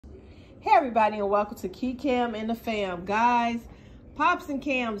Hey everybody, and welcome to Key Cam and the fam. Guys, Pops and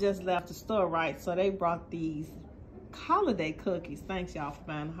Cam just left the store, right? So they brought these holiday cookies. Thanks y'all for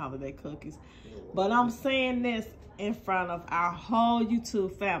buying the holiday cookies. But I'm saying this in front of our whole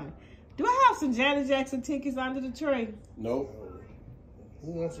YouTube family. Do I have some Janet Jackson tickets under the tree? Nope.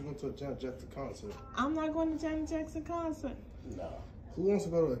 Who wants to go to a Janet Jackson concert? I'm not going to Janet Jackson concert. No. Who wants to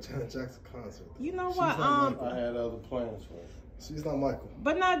go to a Janet Jackson concert? You know what? I had other plans for her. She's not Michael.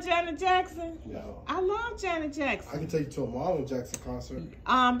 But not Janet Jackson? No. I love Janet Jackson. I can take you to a Marlon Jackson concert.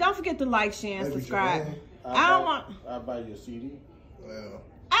 Don't forget to like, share, and subscribe. I'll buy you a CD. Well.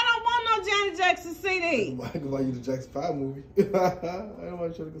 I don't want no Janet Jackson CD. I can buy you the Jackson 5 movie. I don't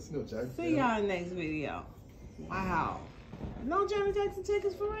want you to go see no Jackson. See y'all in the next video. Wow. No Janet Jackson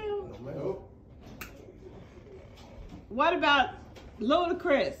tickets for real? No, man. Nope. What about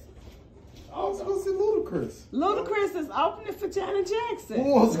Ludacris? I was going to see Ludacris. Ludacris is opening for Janet Jackson.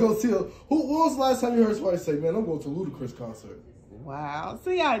 Who wants to go see him? When was the last time you heard somebody say, man, I'm going to a Ludacris concert? Wow.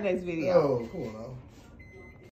 See y'all in the next video. Oh, come on now.